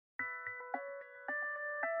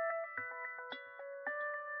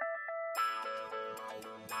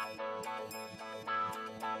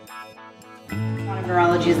Quantum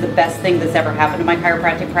neurology is the best thing that's ever happened to my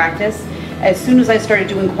chiropractic practice. As soon as I started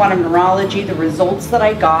doing quantum neurology, the results that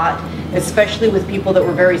I got, especially with people that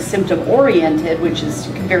were very symptom-oriented, which is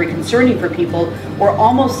very concerning for people, were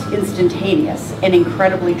almost instantaneous and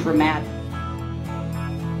incredibly dramatic.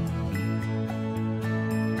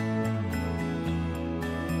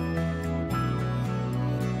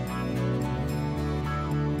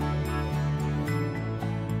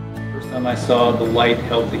 First time I saw the light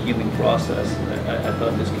help the healing process, I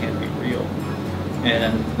thought this can't be real.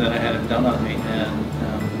 And then I had it done on me,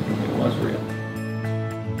 and it was real.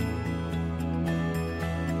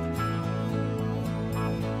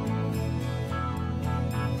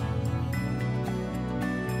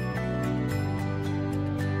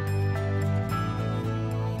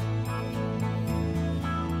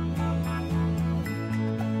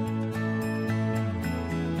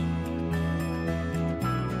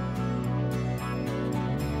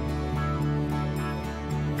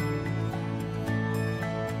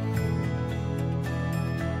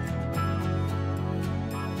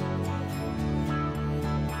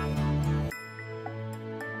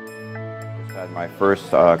 I had my first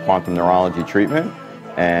quantum neurology treatment,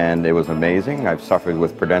 and it was amazing. I've suffered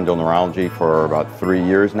with pudendal neurology for about 3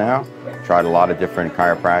 years now. Tried a lot of different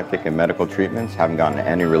chiropractic and medical treatments, haven't gotten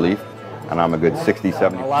any relief, and I'm a good 60,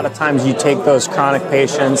 70. A lot of times you take those chronic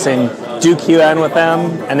patients and do QN with them,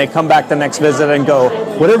 and they come back the next visit and go,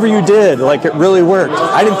 whatever you did, like it really worked.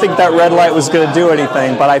 I didn't think that red light was going to do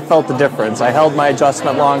anything, but I felt the difference. I held my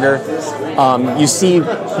adjustment longer. You see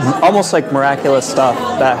almost like miraculous stuff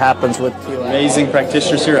that happens with QN. Amazing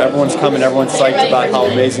practitioners here. Everyone's coming. Everyone's psyched about how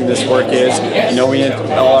amazing this work is. You know,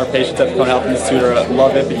 all our patients at the Cone Health Institute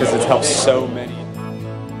love it because it helps so many.